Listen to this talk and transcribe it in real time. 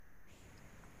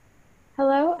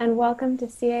Hello and welcome to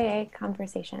CAA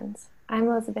Conversations. I'm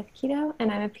Elizabeth Keto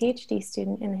and I'm a PhD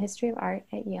student in the history of art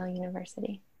at Yale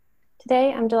University.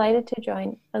 Today I'm delighted to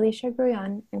join Alicia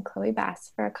Grullon and Chloe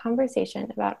Bass for a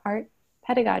conversation about art,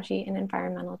 pedagogy, and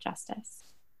environmental justice.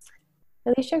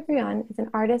 Alicia Grullon is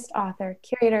an artist, author,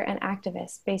 curator, and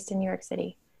activist based in New York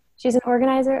City. She's an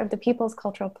organizer of the People's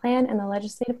Cultural Plan and the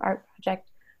legislative art project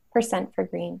Percent for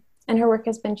Green, and her work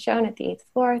has been shown at the 8th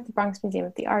floor, the Bronx Museum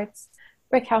of the Arts,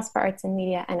 Brick House for Arts and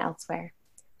Media, and elsewhere.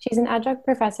 She's an adjunct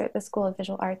professor at the School of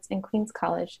Visual Arts in Queens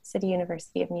College, City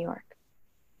University of New York.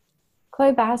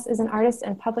 Chloe Bass is an artist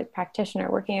and public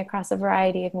practitioner working across a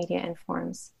variety of media and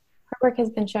forms. Her work has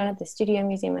been shown at the Studio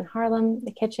Museum in Harlem,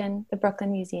 the Kitchen, the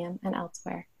Brooklyn Museum, and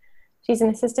elsewhere. She's an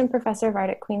assistant professor of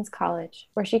art at Queens College,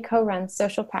 where she co-runs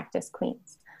Social Practice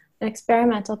Queens, an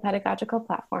experimental pedagogical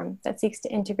platform that seeks to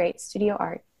integrate studio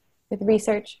art with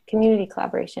research, community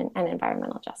collaboration, and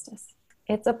environmental justice.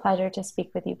 It's a pleasure to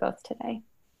speak with you both today.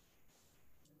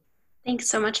 Thanks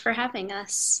so much for having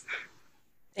us.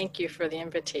 Thank you for the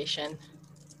invitation.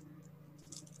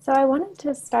 So I wanted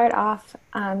to start off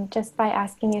just by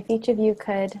asking if each of you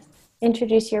could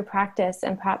introduce your practice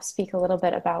and perhaps speak a little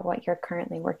bit about what you're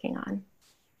currently working on.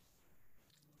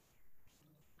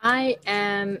 I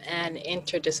am an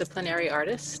interdisciplinary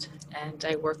artist, and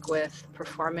I work with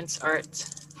performance art,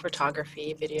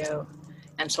 photography, video,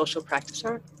 and social practice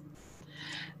art.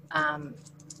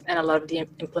 And a lot of the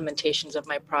implementations of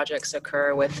my projects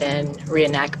occur within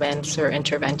reenactments or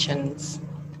interventions,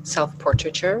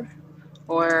 self-portraiture,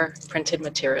 or printed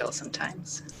material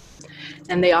sometimes.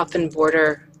 And they often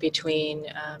border between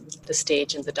the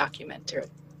stage and the documentary.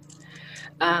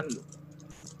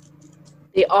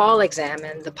 They all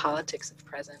examine the politics of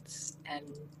presence and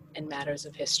in matters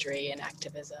of history and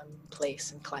activism,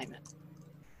 place and climate.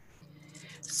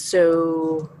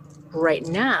 So right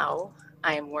now,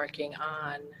 I am working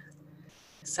on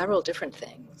several different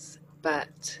things,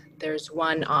 but there's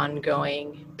one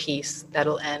ongoing piece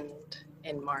that'll end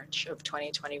in March of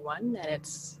 2021, and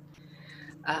it's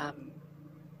a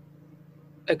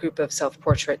group of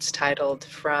self-portraits titled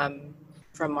From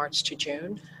March to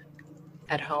June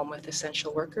at Home with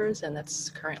Essential Workers, and that's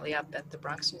currently up at the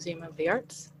Bronx Museum of the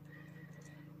Arts.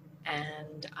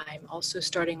 And I'm also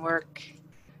starting work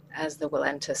as the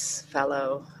Willentis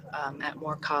Fellow at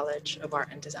Moore College of Art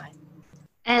and Design.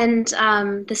 And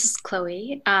this is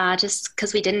Chloe, just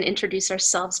because we didn't introduce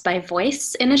ourselves by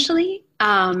voice initially.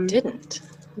 We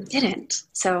didn't.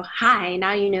 So hi,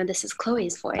 now you know this is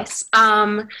Chloe's voice.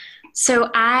 So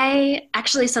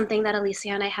something that Alicia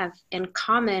and I have in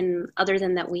common, other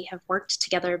than that we have worked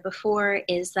together before,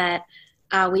 is that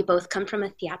we both come from a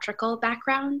theatrical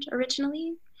background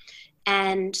originally.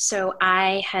 And so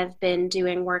I have been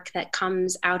doing work that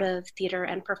comes out of theater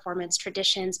and performance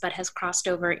traditions, but has crossed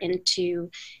over into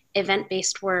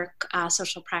event-based work,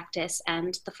 social practice,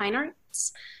 and the fine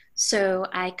arts. So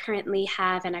I currently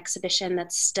have an exhibition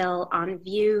that's still on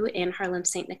view in Harlem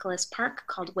St. Nicholas Park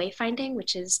called Wayfinding,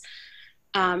 which is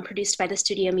produced by the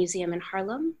Studio Museum in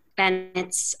Harlem. And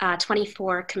it's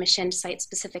 24 commissioned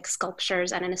site-specific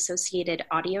sculptures and an associated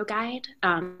audio guide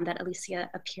that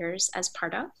Alicia appears as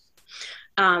part of.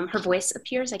 Her voice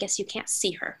appears. I guess you can't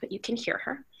see her, but you can hear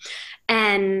her.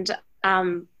 And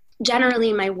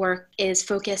generally, my work is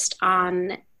focused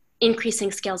on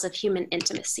increasing scales of human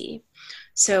intimacy.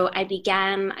 So I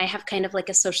have kind of like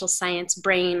a social science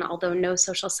brain, although no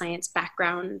social science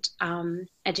background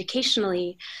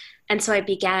educationally. And so I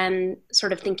began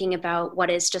sort of thinking about what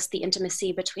is just the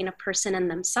intimacy between a person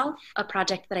and themselves, a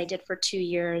project that I did for 2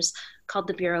 years called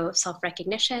the Bureau of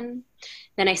Self-Recognition.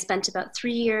 Then I spent about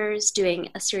 3 years doing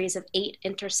a series of 8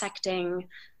 intersecting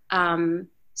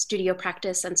studio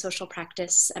practice and social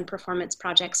practice and performance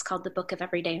projects called the Book of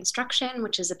Everyday Instruction,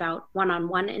 which is about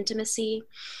one-on-one intimacy.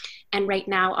 And right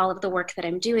now, all of the work that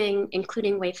I'm doing,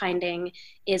 including wayfinding,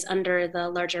 is under the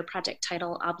larger project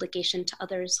title, Obligation to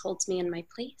Others Holds Me in My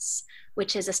Place,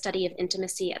 which is a study of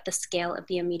intimacy at the scale of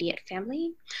the immediate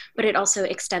family. But it also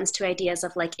extends to ideas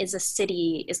of like,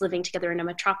 is living together in a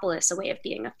metropolis a way of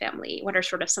being a family? What are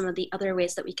sort of some of the other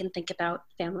ways that we can think about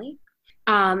family?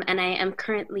 And I am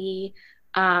currently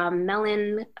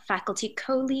Mellon faculty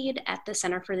co-lead at the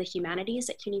Center for the Humanities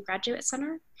at CUNY Graduate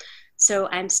Center. So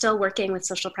I'm still working with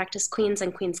Social Practice Queens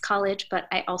and Queens College, but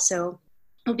I also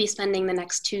will be spending the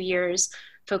next 2 years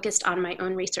focused on my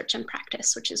own research and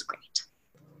practice, which is great.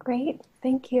 Great,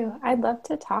 thank you. I'd love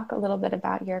to talk a little bit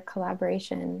about your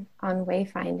collaboration on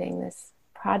Wayfinding, this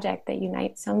project that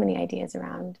unites so many ideas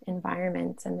around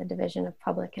environments and the division of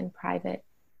public and private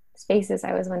spaces.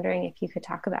 I was wondering if you could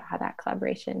talk about how that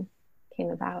collaboration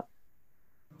came about.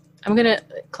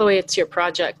 Chloe, it's your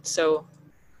project, so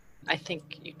I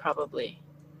think you probably...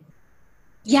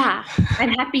 Yeah, I'm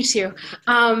happy to.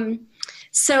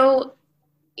 So,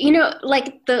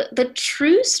 like the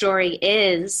true story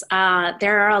is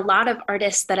there are a lot of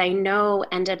artists that I know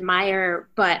and admire,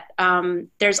 but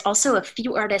there's also a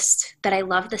few artists that I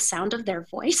love the sound of their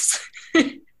voice.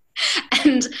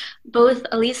 And both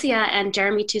Alicia and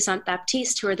Jeremy Toussaint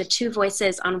Baptiste, who are the two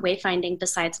voices on Wayfinding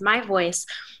besides my voice,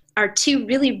 are two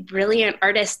really brilliant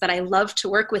artists that I love to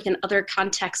work with in other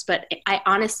contexts, but I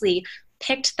honestly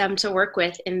picked them to work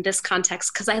with in this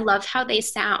context because I love how they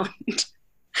sound.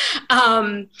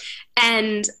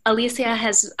 And Alicia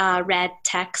has read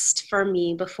text for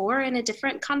me before in a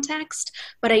different context,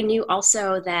 but I knew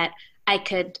also that I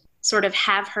could sort of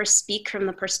have her speak from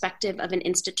the perspective of an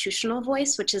institutional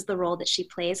voice, which is the role that she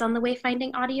plays on the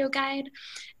Wayfinding audio guide.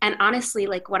 And honestly,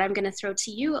 like what I'm going to throw to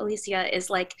you, Alicia,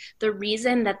 is like the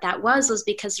reason that was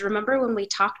because remember when we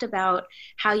talked about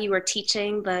how you were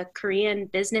teaching the Korean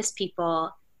business people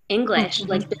English,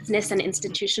 like business and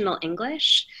institutional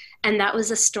English? And that was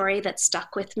a story that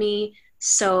stuck with me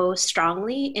so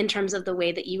strongly in terms of the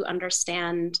way that you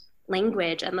understand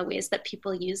language and the ways that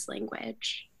people use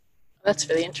language. That's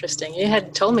really interesting. You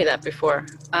hadn't told me that before.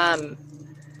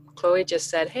 Chloe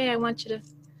just said, hey, I want you to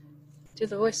do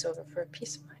the voiceover for a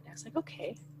piece of mine. I was like,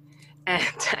 okay.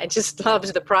 And I just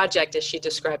loved the project as she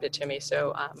described it to me.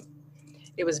 So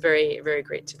it was very, very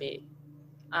great to be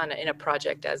in a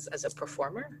project as a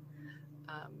performer.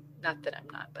 Not that I'm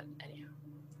not, but anyhow.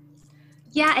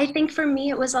 Yeah, I think for me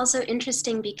it was also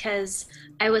interesting because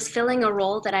I was filling a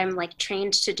role that I'm like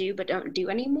trained to do but don't do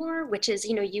anymore, which is,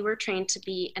 you were trained to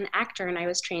be an actor and I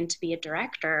was trained to be a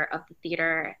director of the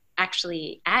theater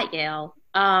actually at Yale.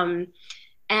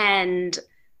 And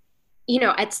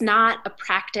it's not a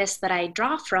practice that I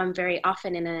draw from very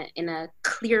often in a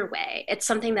clear way. It's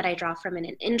something that I draw from in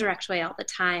an indirect way all the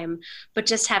time, but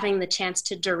just having the chance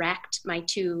to direct my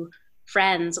two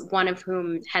friends, one of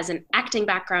whom has an acting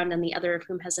background and the other of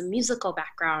whom has a musical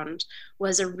background,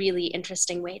 was a really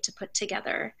interesting way to put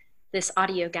together this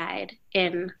audio guide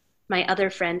in my other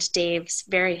friend Dave's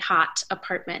very hot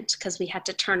apartment because we had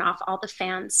to turn off all the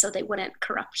fans so they wouldn't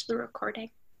corrupt the recording.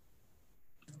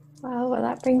 Wow, well,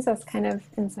 that brings us kind of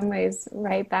in some ways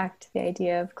right back to the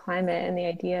idea of climate and the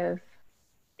idea of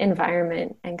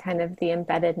environment and kind of the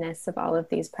embeddedness of all of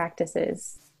these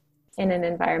practices in an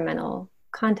environmental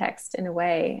context in a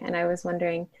way. And I was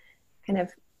wondering kind of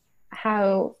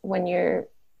how, when you're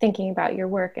thinking about your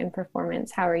work and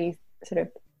performance, how are you sort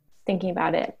of thinking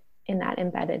about it in that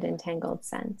embedded, entangled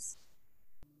sense?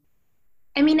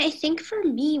 I mean, I think for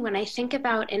me, when I think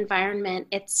about environment,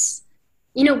 it's,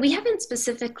 we haven't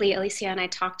specifically, Alicia and I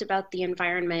talked about the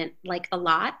environment like a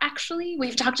lot, actually.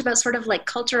 We've talked about sort of like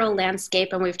cultural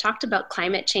landscape and we've talked about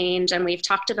climate change and we've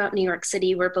talked about New York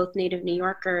City. We're both native New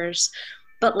Yorkers.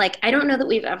 But like, I don't know that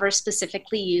we've ever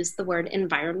specifically used the word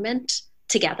environment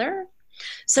together.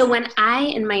 So when I,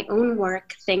 in my own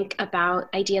work, think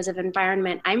about ideas of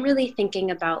environment, I'm really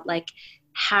thinking about like,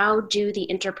 how do the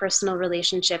interpersonal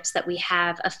relationships that we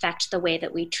have affect the way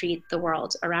that we treat the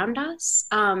world around us?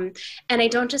 And I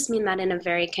don't just mean that in a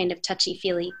very kind of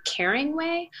touchy-feely, caring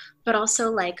way, but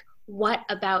also like, what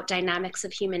about dynamics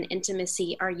of human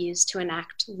intimacy are used to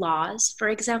enact laws, for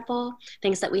example,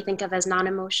 things that we think of as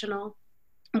non-emotional?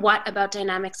 What about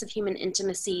dynamics of human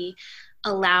intimacy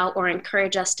allow or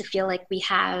encourage us to feel like we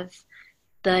have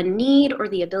the need or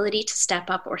the ability to step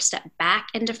up or step back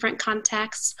in different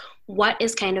contexts? What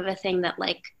is kind of a thing that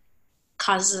like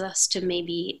causes us to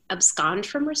maybe abscond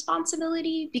from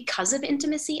responsibility because of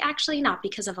intimacy, actually, not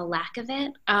because of a lack of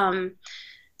it?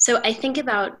 So I think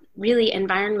about really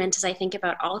environment as I think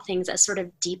about all things as sort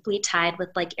of deeply tied with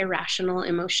like irrational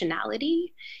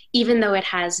emotionality, even though it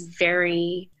has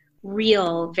very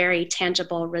real, very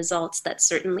tangible results that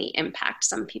certainly impact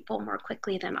some people more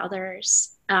quickly than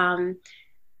others.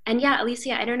 And yeah,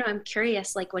 Alicia, I don't know, I'm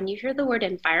curious, like when you hear the word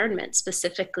environment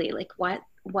specifically, like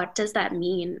what does that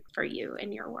mean for you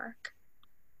in your work?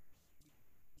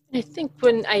 I think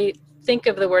when I think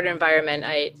of the word environment,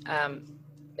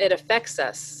 it affects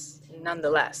us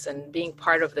nonetheless, and being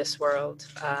part of this world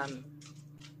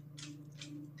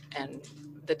and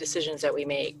the decisions that we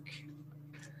make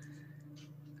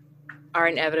are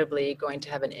inevitably going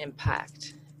to have an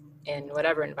impact in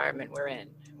whatever environment we're in,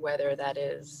 whether that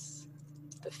is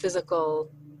the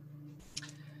physical,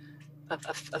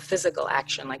 a physical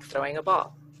action like throwing a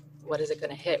ball. What is it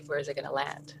going to hit? Where is it going to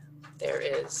land? There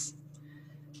is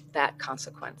that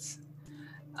consequence.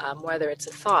 Whether it's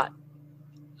a thought,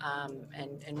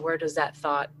 and where does that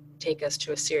thought take us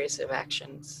to a series of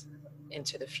actions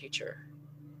into the future?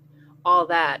 All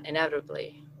that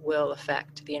inevitably will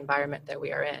affect the environment that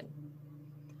we are in.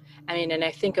 I mean, and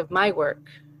I think of my work,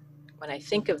 when I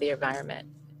think of the environment,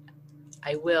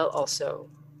 I will also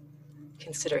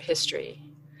consider history.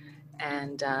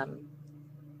 And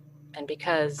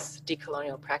because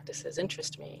decolonial practices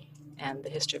interest me, and the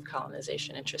history of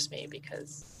colonization interests me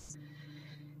because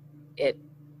it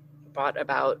brought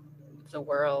about the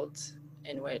world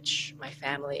in which my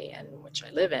family and which I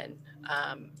live in,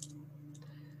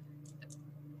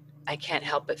 I can't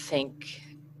help but think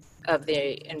of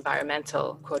the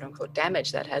environmental, quote unquote,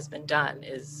 damage that has been done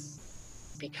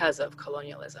is because of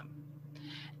colonialism.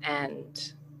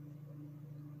 And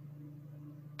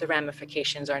the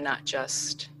ramifications are not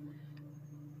just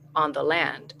on the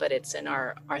land, but it's in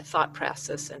our thought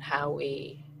process and how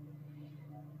we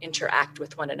interact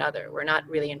with one another. We're not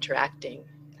really interacting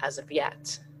as of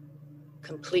yet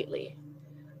completely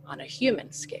on a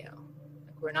human scale.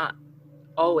 We're not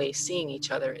always seeing each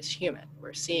other as human.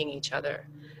 We're seeing each other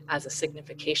as a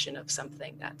signification of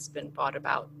something that's been brought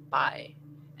about by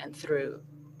and through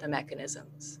the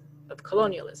mechanisms of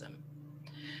colonialism.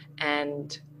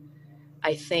 And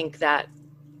I think that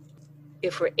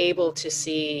if we're able to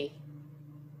see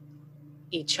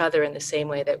each other in the same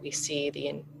way that we see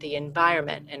the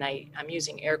environment, and I'm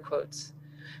using air quotes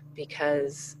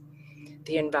because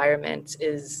the environment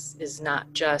is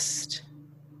not just,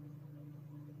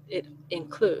 it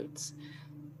includes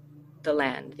the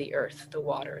land, the earth, the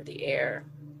water, the air,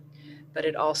 but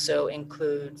it also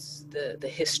includes the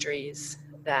histories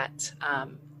that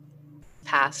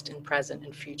past and present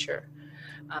and future.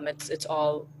 It's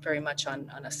all very much on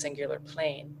a singular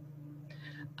plane,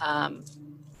 and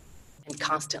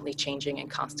constantly changing and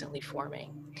constantly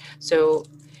forming. So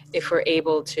if we're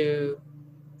able to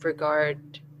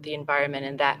regard the environment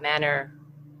in that manner,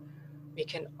 we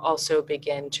can also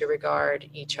begin to regard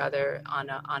each other on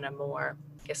a more,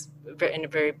 I guess, in a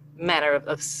very manner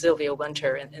of Sylvia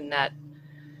Wynter, in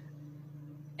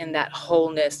that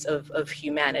wholeness of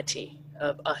humanity,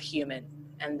 of a human,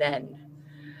 and then,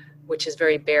 which is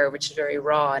very bare, which is very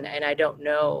raw, and I don't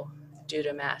know, due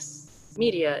to mass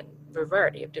media and a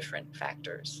variety of different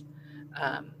factors,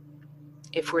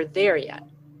 if we're there yet.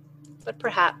 But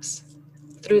perhaps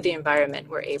through the environment,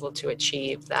 we're able to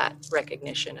achieve that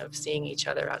recognition of seeing each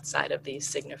other outside of these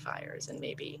signifiers, and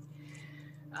maybe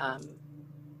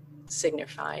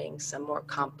signifying some more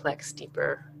complex,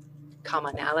 deeper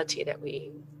commonality that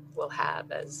we will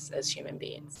have as human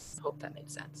beings. I hope that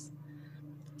made sense.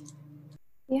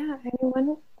 Yeah, I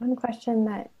mean, one question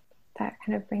that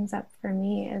kind of brings up for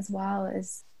me as well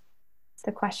is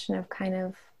the question of kind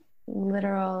of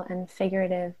literal and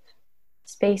figurative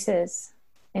spaces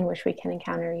in which we can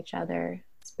encounter each other,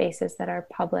 spaces that are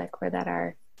public or that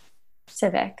are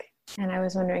civic. And I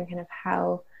was wondering kind of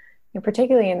how,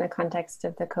 particularly in the context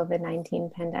of the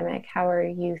COVID-19 pandemic, how are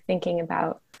you thinking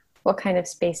about what kind of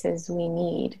spaces we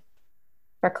need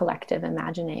for collective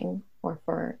imagining or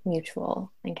for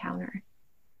mutual encounter?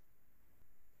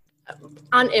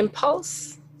 On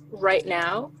impulse, right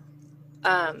now,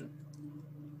 I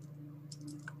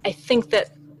think that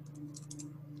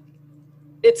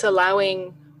it's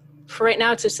allowing, for right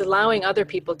now, it's just allowing other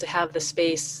people to have the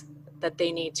space that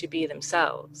they need to be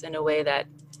themselves in a way that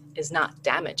is not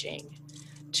damaging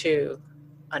to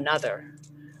another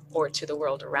or to the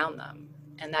world around them.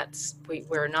 And that's,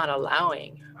 we're not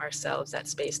allowing ourselves that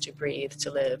space to breathe,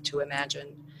 to live, to imagine,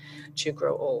 to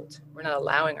grow old. We're not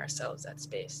allowing ourselves that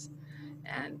space.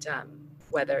 And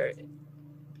whether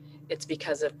it's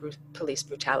because of police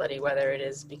brutality, whether it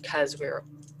is because we're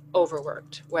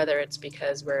overworked, whether it's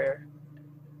because we're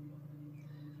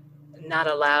not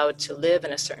allowed to live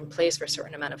in a certain place for a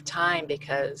certain amount of time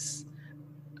because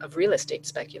of real estate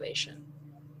speculation.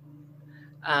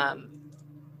 And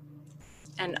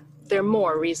there are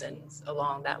more reasons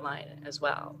along that line as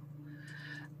well.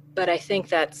 But I think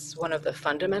that's one of the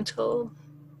fundamental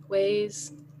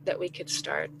ways that we could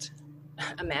start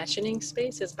imagining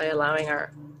space is by allowing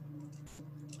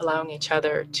each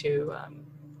other to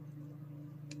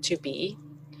be.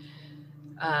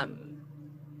 And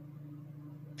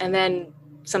then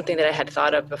something that I had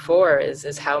thought of before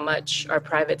is how much our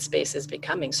private space is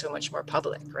becoming so much more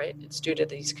public, right? It's due to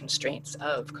these constraints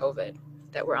of COVID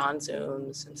that we're on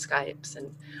Zooms and Skypes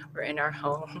and we're in our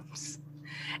homes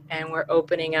and we're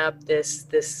opening up this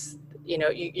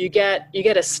you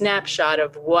get a snapshot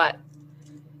of what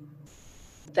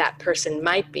that person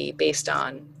might be based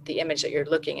on the image that you're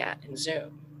looking at in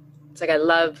Zoom. It's like I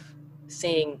love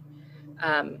seeing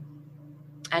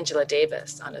Angela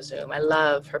Davis on a Zoom. I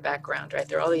love her background, right?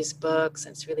 There are all these books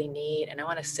and it's really neat and I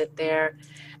want to sit there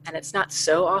and it's not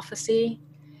so officey,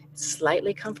 it's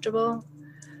slightly comfortable.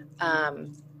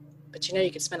 but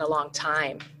you could spend a long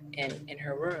time in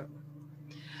her room.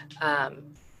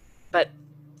 But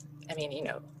I mean,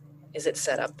 is it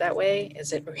set up that way?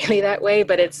 Is it really that way?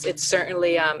 But it's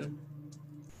certainly,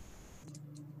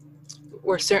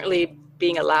 we're certainly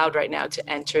being allowed right now to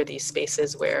enter these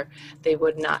spaces where they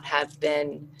would not have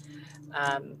been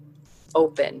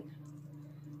open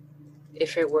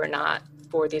if it were not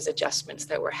for these adjustments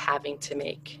that we're having to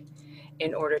make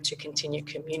in order to continue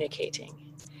communicating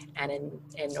and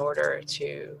in order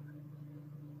to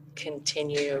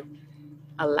continue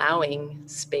allowing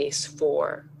space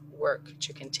for work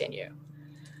to continue.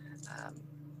 I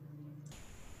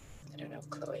don't know,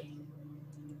 Chloe.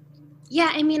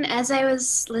 Yeah, I mean, as I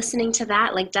was listening to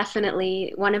that, like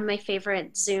definitely one of my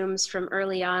favorite Zooms from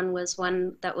early on was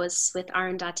one that was with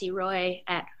Arundhati Roy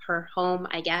at her home,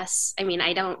 I guess. I mean,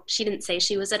 she didn't say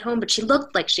she was at home, but she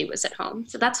looked like she was at home.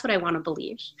 So that's what I want to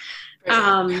believe.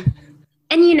 Right.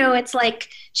 And, it's like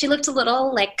she looked a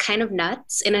little like kind of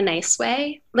nuts in a nice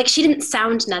way. Like she didn't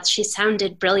sound nuts. She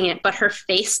sounded brilliant, but her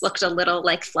face looked a little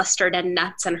like flustered and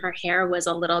nuts and her hair was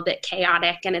a little bit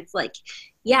chaotic. And it's like,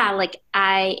 yeah, like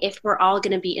if we're all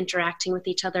going to be interacting with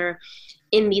each other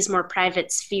in these more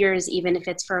private spheres, even if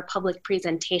it's for a public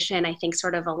presentation, I think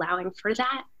sort of allowing for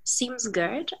that seems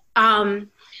good.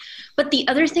 But the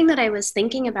other thing that I was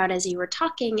thinking about as you were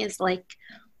talking is like,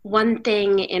 one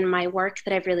thing in my work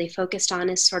that I've really focused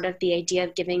on is sort of the idea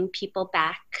of giving people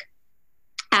back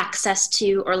access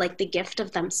to, or like the gift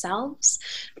of themselves,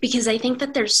 because I think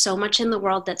that there's so much in the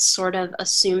world that sort of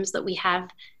assumes that we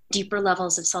have deeper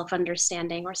levels of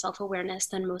self-understanding or self-awareness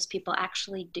than most people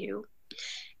actually do.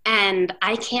 And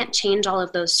I can't change all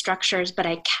of those structures, but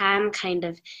I can kind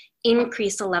of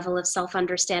increase a level of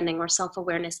self-understanding or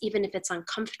self-awareness, even if it's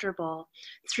uncomfortable,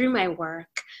 through my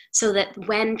work, so that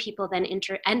when people then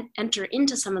enter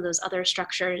into some of those other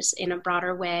structures in a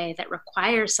broader way that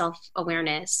require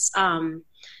self-awareness,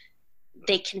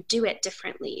 they can do it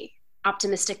differently.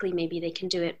 Optimistically, maybe they can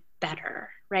do it better,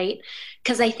 right?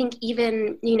 Because I think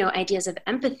even, ideas of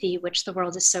empathy, which the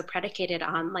world is so predicated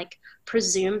on, like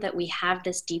presume that we have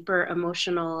this deeper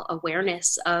emotional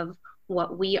awareness of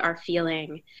what we are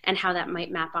feeling and how that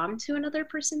might map onto another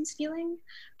person's feeling.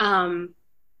 I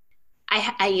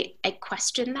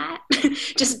question that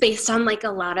just based on like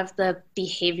a lot of the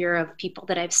behavior of people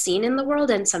that I've seen in the world,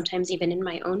 and sometimes even in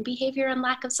my own behavior and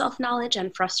lack of self-knowledge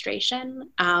and frustration.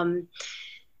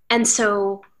 And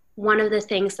so one of the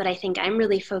things that I think I'm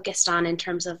really focused on in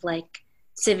terms of like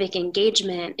civic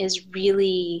engagement is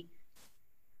really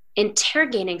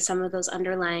interrogating some of those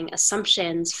underlying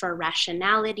assumptions for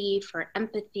rationality, for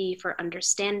empathy, for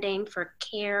understanding, for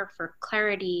care, for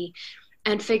clarity,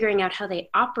 and figuring out how they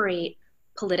operate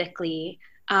politically,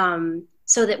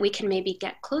 so that we can maybe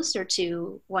get closer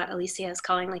to what Alicia is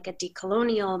calling like a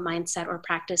decolonial mindset or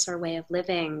practice or way of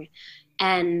living,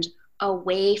 and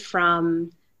away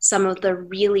from some of the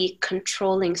really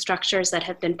controlling structures that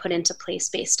have been put into place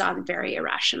based on very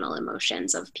irrational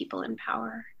emotions of people in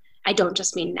power. I don't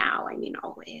just mean now, I mean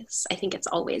always. I think it's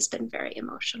always been very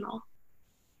emotional.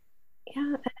 Yeah,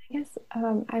 and I guess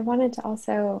I wanted to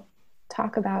also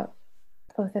talk about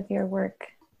both of your work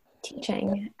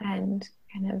teaching and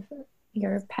kind of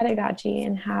your pedagogy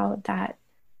and how that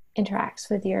interacts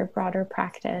with your broader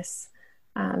practice,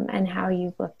 and how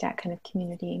you've looked at kind of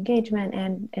community engagement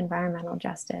and environmental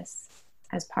justice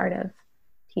as part of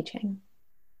teaching.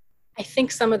 I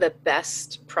think some of the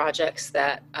best projects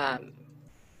that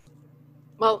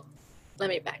well, let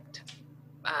me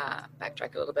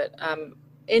backtrack a little bit.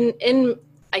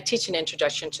 I teach an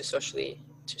introduction to socially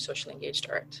engaged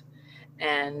art,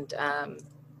 and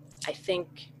I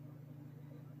think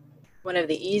one of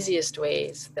the easiest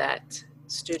ways that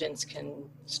students can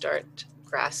start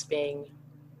grasping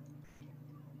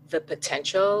the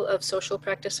potential of social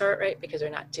practice art, right? Because we're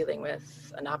not dealing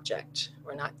with an object,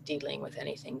 we're not dealing with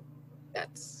anything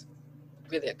that's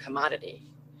really a commodity.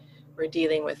 We're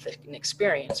dealing with an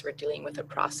experience, we're dealing with a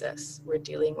process, we're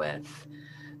dealing with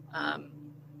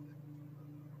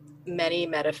many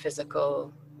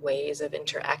metaphysical ways of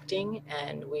interacting,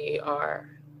 and we are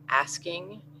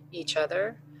asking each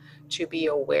other to be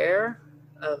aware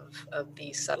of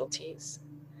these subtleties.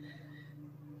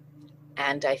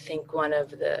 And I think one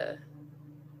of the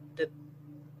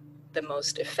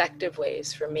most effective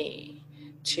ways for me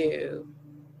to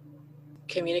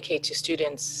communicate to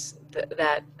students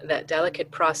that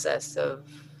delicate process of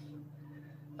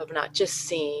not just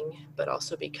seeing, but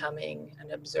also becoming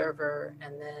an observer,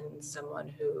 and then someone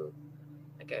who,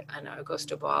 like I know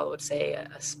Augusto Boal would say,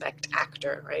 a spect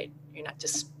actor, right? You're not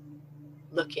just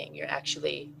looking, you're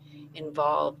actually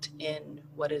involved in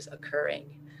what is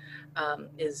occurring.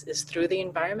 is through the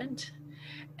environment,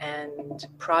 and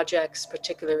projects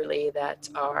particularly that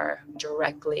are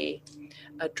directly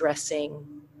addressing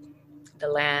the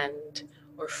land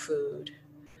or food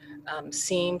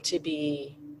seem to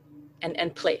be,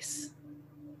 and place,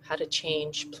 how to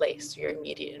change place, your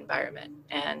immediate environment.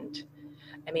 And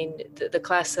I mean, the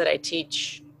class that I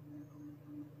teach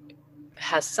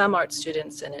has some art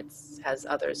students, and it has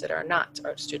others that are not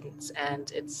art students,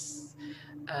 and it's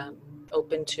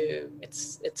open to,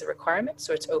 it's a requirement,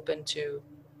 so it's open to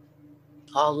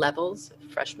all levels,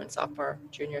 freshman, sophomore,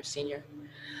 junior, senior.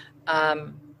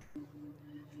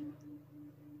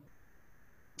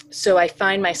 So I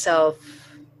find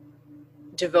myself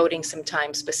devoting some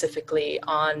time specifically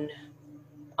on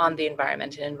the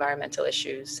environment and environmental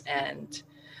issues, and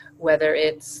whether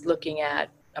it's looking at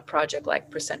a project like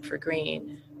Percent for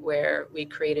Green, where we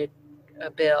created a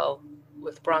bill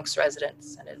with Bronx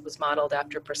residents, and it was modeled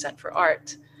after Percent for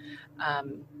Art,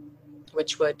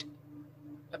 which would,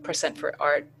 Percent for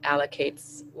Art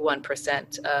allocates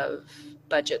 1% of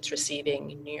budgets receiving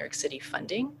New York City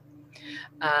funding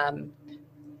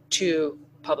to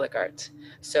public art.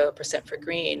 So Percent for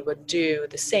Green would do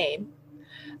the same,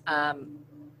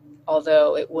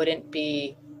 although it wouldn't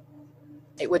be,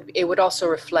 it would also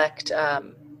reflect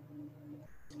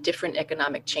different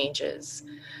economic changes,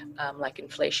 like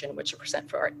inflation, which a Percent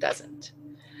for Art doesn't.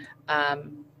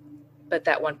 But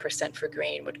that 1% for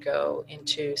Green would go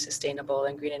into sustainable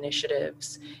and green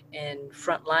initiatives in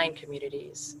frontline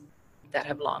communities that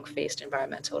have long faced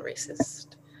environmental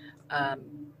racist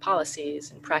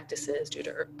policies and practices due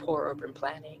to poor urban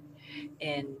planning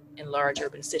in large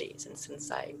urban cities. And since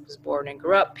I was born and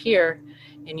grew up here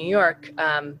in New York,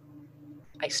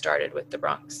 I started with the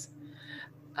Bronx.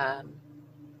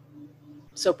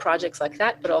 So projects like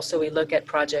that, but also we look at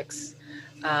projects,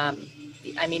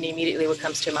 I mean, immediately what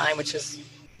comes to mind, which is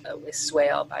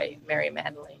Swale by Mary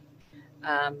Manley,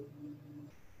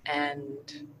 and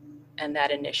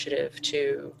that initiative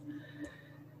to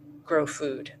grow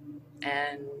food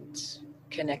and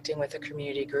connecting with a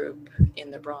community group in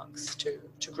the Bronx to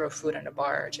grow food on a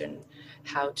barge, and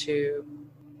how to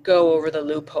go over the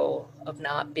loophole of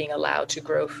not being allowed to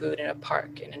grow food in a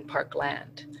park and in park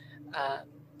land.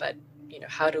 But you know,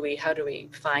 how do we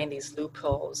find these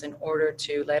loopholes in order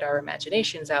to let our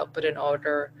imaginations out, but in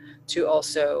order to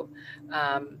also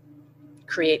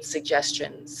create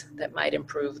suggestions that might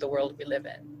improve the world we live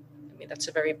in? I mean, it's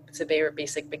a very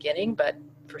basic beginning, but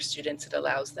for students, it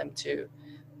allows them to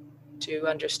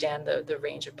understand the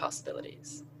range of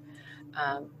possibilities.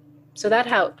 So that's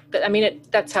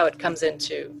how it comes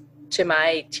into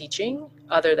my teaching,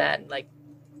 other than like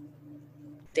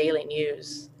daily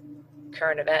news,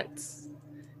 current events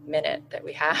minute that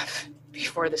we have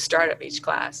before the start of each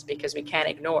class, because we can't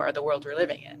ignore the world we're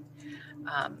living in.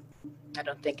 I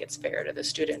don't think it's fair to the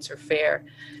students or fair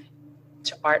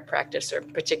to art practice, or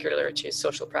particular to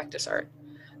social practice art,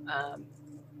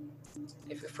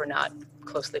 if we're not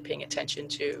closely paying attention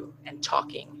to and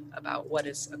talking about what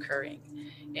is occurring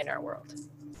in our world.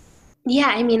 Yeah,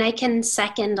 I mean, I can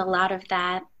second a lot of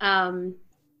that.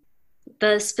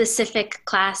 The specific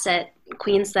class at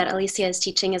Queens that Alicia is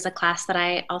teaching is a class that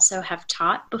I also have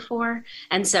taught before.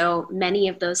 And so many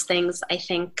of those things, I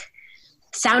think,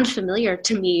 sound familiar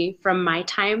to me from my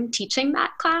time teaching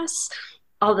that class.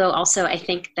 Although also I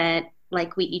think that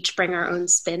like we each bring our own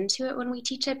spin to it when we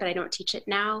teach it, but I don't teach it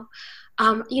now.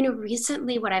 You know,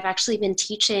 recently what I've actually been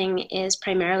teaching is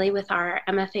primarily with our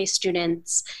MFA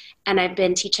students, and I've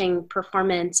been teaching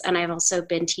performance, and I've also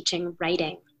been teaching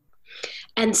writing.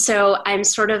 And so I'm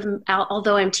sort of,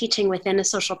 although I'm teaching within a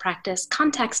social practice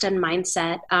context and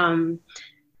mindset, I'm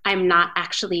not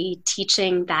actually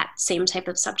teaching that same type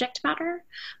of subject matter.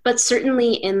 But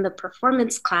certainly in the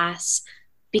performance class,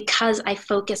 because I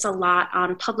focus a lot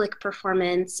on public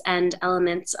performance and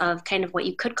elements of kind of what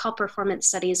you could call performance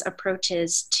studies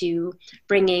approaches to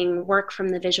bringing work from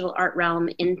the visual art realm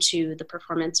into the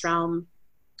performance realm,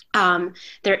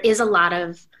 there is a lot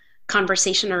of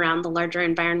conversation around the larger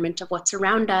environment of what's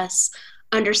around us,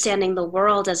 understanding the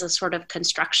world as a sort of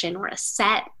construction or a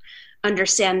set,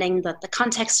 understanding that the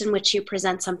context in which you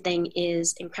present something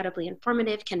is incredibly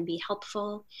informative, can be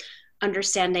helpful,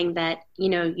 understanding that, you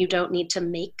know, you don't need to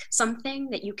make something,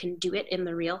 that you can do it in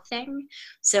the real thing.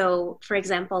 So, for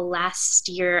example, last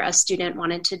year, a student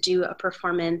wanted to do a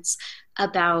performance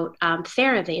about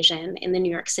fare evasion in the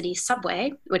New York City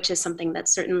subway, which is something that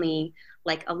certainly,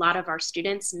 like a lot of our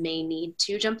students may need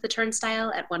to jump the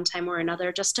turnstile at one time or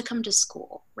another just to come to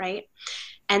school, right?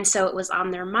 And so it was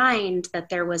on their mind that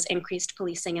there was increased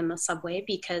policing in the subway,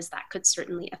 because that could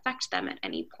certainly affect them at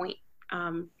any point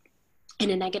in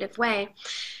a negative way.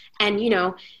 And,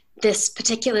 this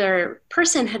particular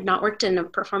person had not worked in a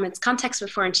performance context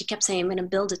before, and she kept saying, I'm going to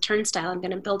build a turnstile. I'm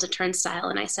going to build a turnstile.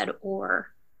 And I said,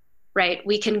 right,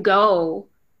 we can go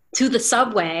to the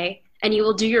subway and you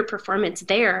will do your performance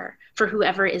there for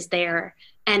whoever is there.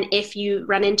 And if you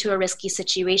run into a risky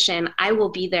situation, I will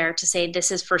be there to say,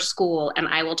 this is for school, and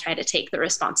I will try to take the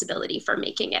responsibility for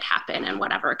making it happen and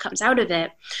whatever comes out of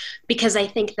it. Because I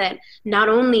think that not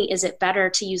only is it better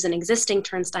to use an existing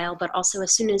turnstile, but also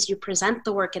as soon as you present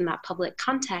the work in that public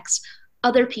context,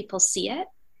 other people see it.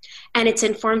 And it's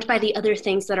informed by the other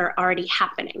things that are already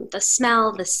happening: the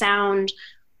smell, the sound,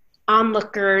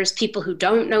 onlookers, people who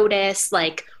don't notice,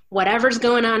 like whatever's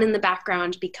going on in the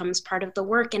background becomes part of the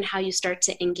work and how you start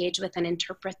to engage with and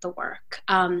interpret the work.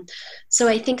 So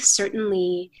I think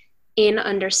certainly in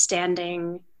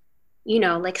understanding,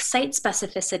 like site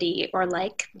specificity or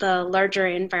like the larger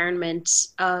environment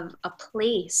of a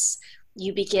place,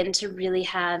 you begin to really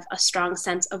have a strong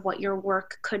sense of what your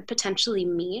work could potentially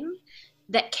mean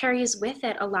that carries with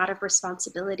it a lot of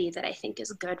responsibility that I think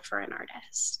is good for an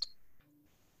artist.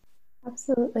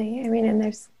 Absolutely. I mean, and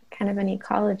there's kind of an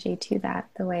ecology to that,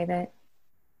 the way that,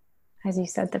 as you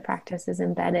said, the practice is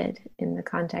embedded in the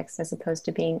context as opposed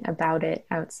to being about it,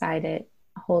 outside it,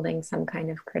 holding some kind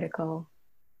of critical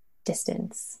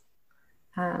distance.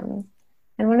 And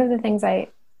one of the things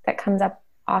that comes up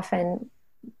often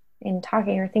in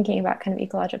talking or thinking about kind of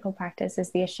ecological practice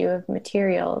is the issue of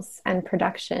materials and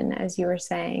production, as you were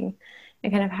saying,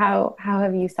 and kind of how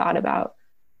have you thought about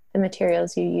the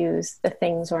materials you use, the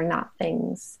things or not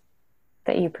things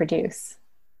that you produce?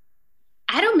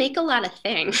 I don't make a lot of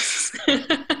things.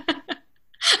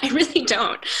 I really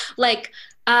don't. Like,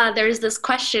 there's this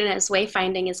question as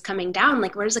wayfinding is coming down,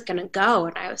 like, where's it going to go?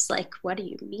 And I was like, what do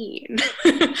you mean?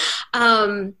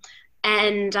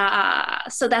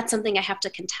 So that's something I have to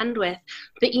contend with.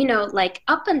 But, like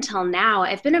up until now,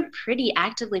 I've been a pretty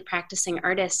actively practicing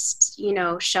artist,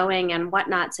 showing and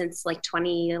whatnot since like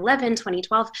 2011,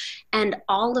 2012. And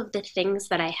all of the things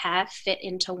that I have fit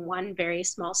into one very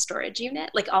small storage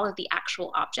unit, like all of the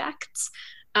actual objects.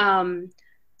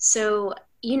 So,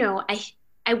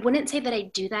 I wouldn't say that I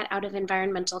do that out of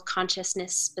environmental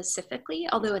consciousness specifically,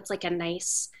 although it's like a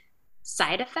nice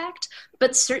side effect.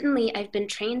 But certainly I've been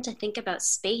trained to think about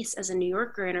space as a New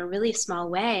Yorker in a really small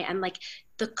way. And like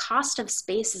the cost of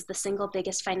space is the single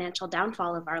biggest financial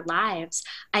downfall of our lives.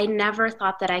 I never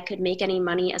thought that I could make any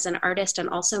money as an artist and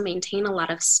also maintain a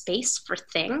lot of space for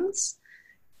things.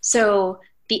 So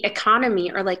the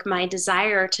economy, or like my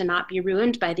desire to not be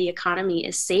ruined by the economy,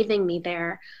 is saving me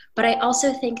there. But I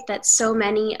also think that so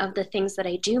many of the things that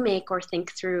I do make or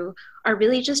think through are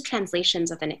really just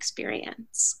translations of an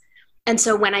experience. And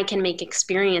so when I can make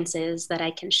experiences that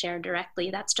I can share directly,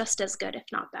 that's just as good, if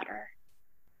not better.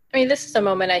 I mean, this is a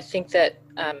moment I think that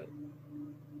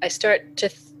I start to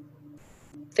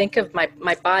think of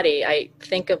my body. I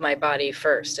think of my body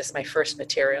first as my first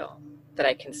material that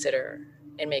I consider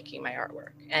in making my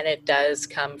artwork. And it does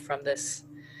come from the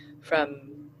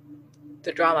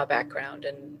drama background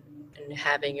and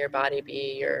having your body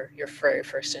be your very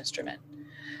first instrument.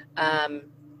 And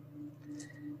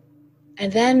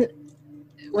then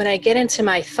when I get into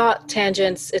my thought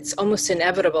tangents, it's almost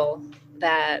inevitable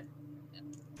that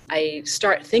I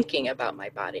start thinking about my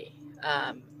body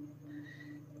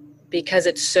because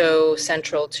it's so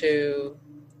central to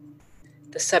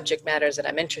the subject matters that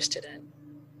I'm interested in.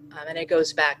 And it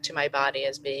goes back to my body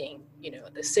as being,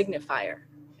 the signifier,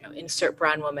 insert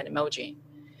brown woman emoji,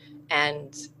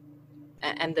 and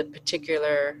the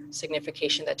particular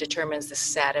signification that determines the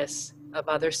status of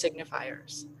other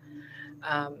signifiers.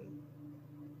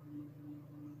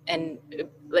 And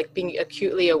like being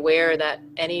acutely aware that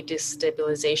any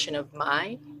destabilization of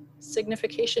my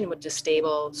signification would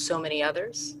destabilize so many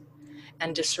others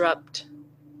and disrupt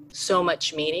so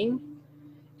much meaning,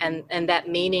 and that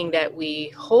meaning that we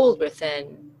hold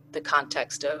within the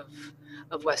context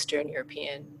of Western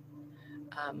European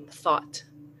thought,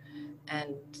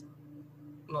 and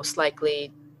most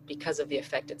likely because of the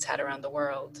effect it's had around the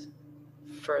world,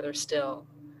 further still.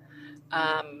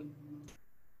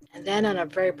 And then on a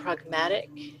very pragmatic,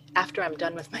 after I'm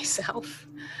done with myself,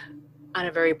 on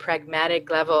a very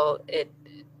pragmatic level,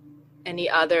 any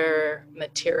other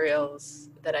materials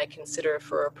that I consider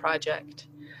for a project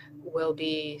will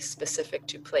be specific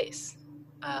to place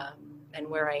and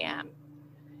where I am.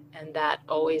 And that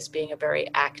always being a very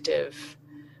active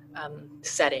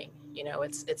setting,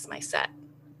 it's my set.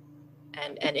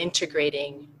 And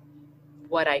integrating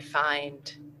what I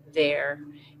find there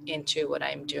into what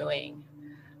I'm doing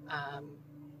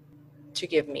to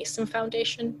give me some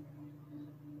foundation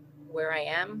where I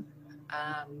am.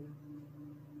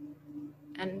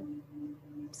 and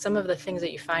some of the things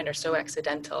that you find are so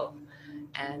accidental,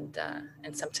 and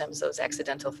sometimes those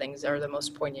accidental things are the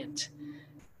most poignant.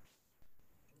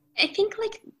 I think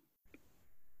like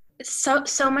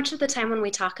so much of the time when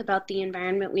we talk about the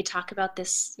environment, we talk about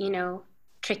this,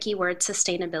 tricky word,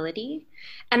 sustainability.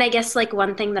 And I guess like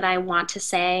one thing that I want to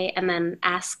say and then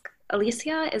ask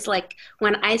Alicia is like,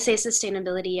 when I say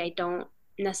sustainability, I don't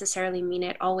necessarily mean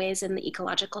it always in the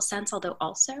ecological sense, although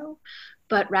also,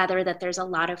 but rather that there's a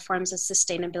lot of forms of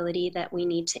sustainability that we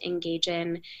need to engage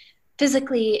in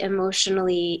physically,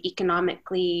 emotionally,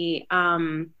 economically,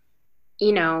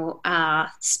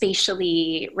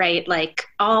 spatially, right? Like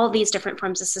all these different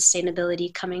forms of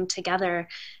sustainability coming together.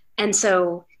 And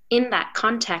so in that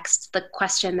context, the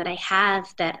question that I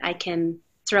have that I can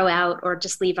throw out or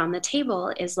just leave on the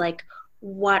table is like,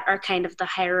 what are kind of the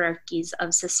hierarchies of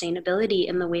sustainability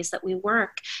in the ways that we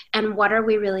work? And what are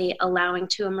we really allowing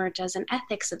to emerge as an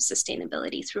ethics of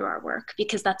sustainability through our work?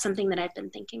 Because that's something that I've been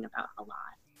thinking about a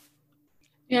lot.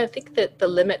 Yeah, I think that the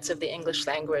limits of the English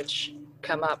language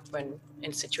come up when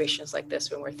in situations like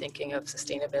this, when we're thinking of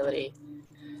sustainability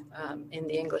in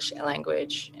the English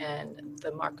language and the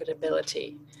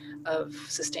marketability of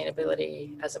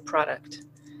sustainability as a product,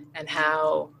 and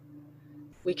how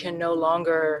we can no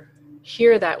longer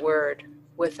hear that word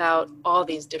without all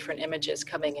these different images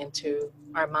coming into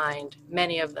our mind,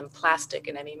 many of them plastic,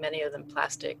 and I mean many of them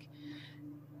plastic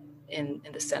in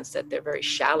the sense that they're very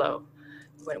shallow.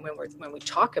 When we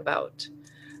talk about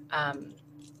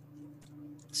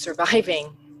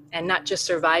surviving, and not just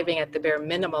surviving at the bare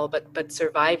minimal, but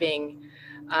surviving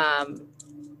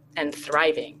and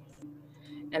thriving.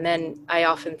 And then I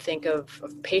often think of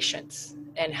patience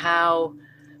and how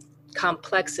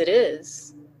complex it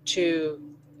is to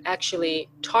actually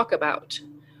talk about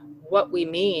what we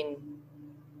mean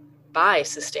by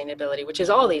sustainability, which is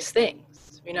all these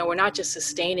things. We're not just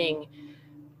sustaining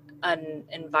an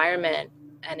environment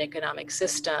and economic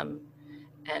system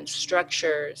and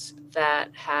structures that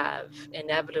have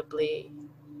inevitably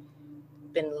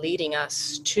been leading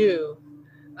us to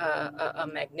a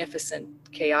magnificent,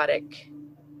 chaotic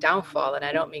downfall. And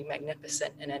I don't mean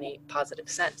magnificent in any positive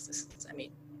sense.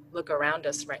 Look around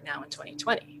us right now in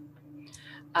 2020.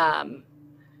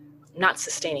 Not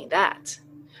sustaining that,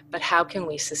 but how can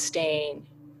we sustain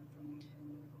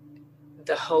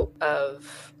the hope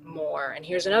of more, and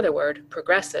here's another word,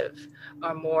 progressive,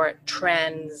 or more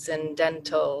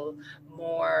transcendental,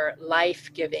 more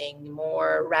life-giving,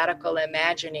 more radical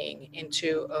imagining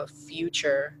into a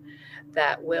future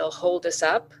that will hold us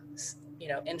up,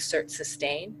 insert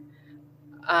sustain,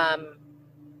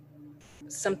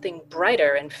 something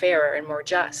brighter and fairer and more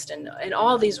just. And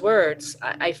all these words,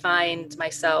 I find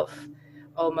myself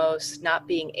almost not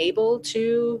being able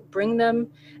to bring them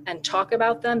and talk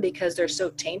about them because they're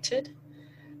so tainted.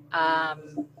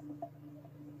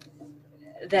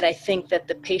 That I think that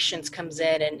the patience comes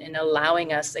in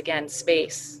allowing us, again,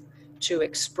 space to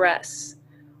express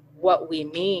what we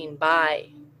mean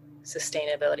by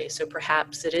sustainability. So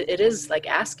perhaps it is like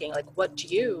asking, like, what do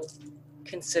you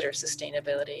consider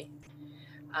sustainability?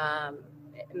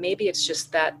 Maybe it's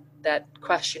just that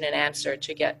question and answer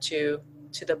to get to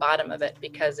the bottom of it,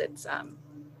 because it's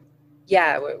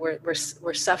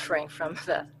we're suffering from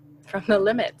the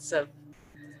limits of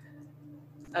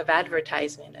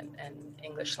advertisement and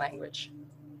English language.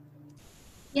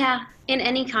 Yeah, in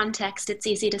any context, it's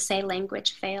easy to say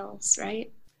language fails,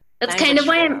 right? That's kind of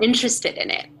why I'm interested in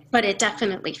it, but it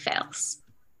definitely fails.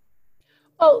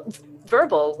 Well,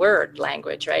 verbal word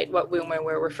language, right? When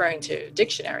we're referring to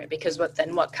dictionary, because what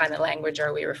kind of language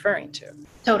are we referring to?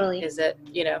 Totally. Is it,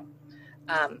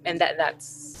 and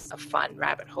that's a fun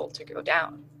rabbit hole to go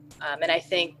down. And I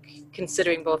think,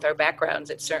 considering both our backgrounds,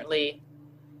 it certainly,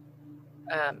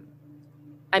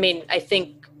 I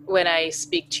think when I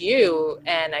speak to you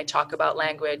and I talk about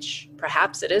language,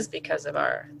 perhaps it is because of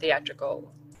our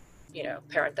theatrical,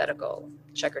 parenthetical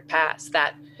checkered past,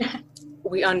 that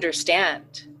we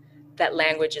understand that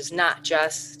language is not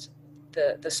just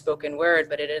the spoken word,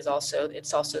 but it's also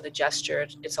the gesture,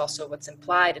 it's also what's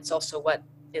implied, it's also what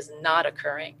is not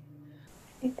occurring.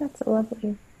 I think that's a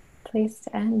lovely place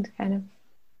to end, kind of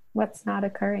what's not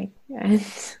occurring, and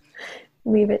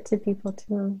leave it to people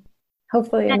to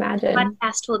hopefully imagine. The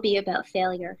podcast will be about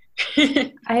failure.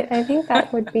 I think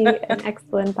that would be an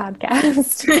excellent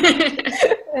podcast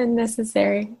and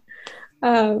necessary.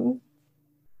 Well,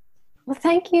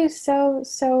 thank you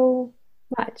so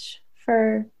much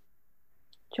for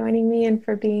joining me and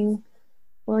for being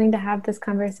willing to have this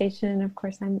conversation. And of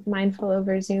course, I'm mindful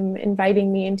over Zoom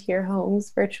inviting me into your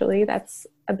homes virtually. That's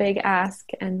a big ask,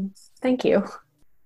 and thank you.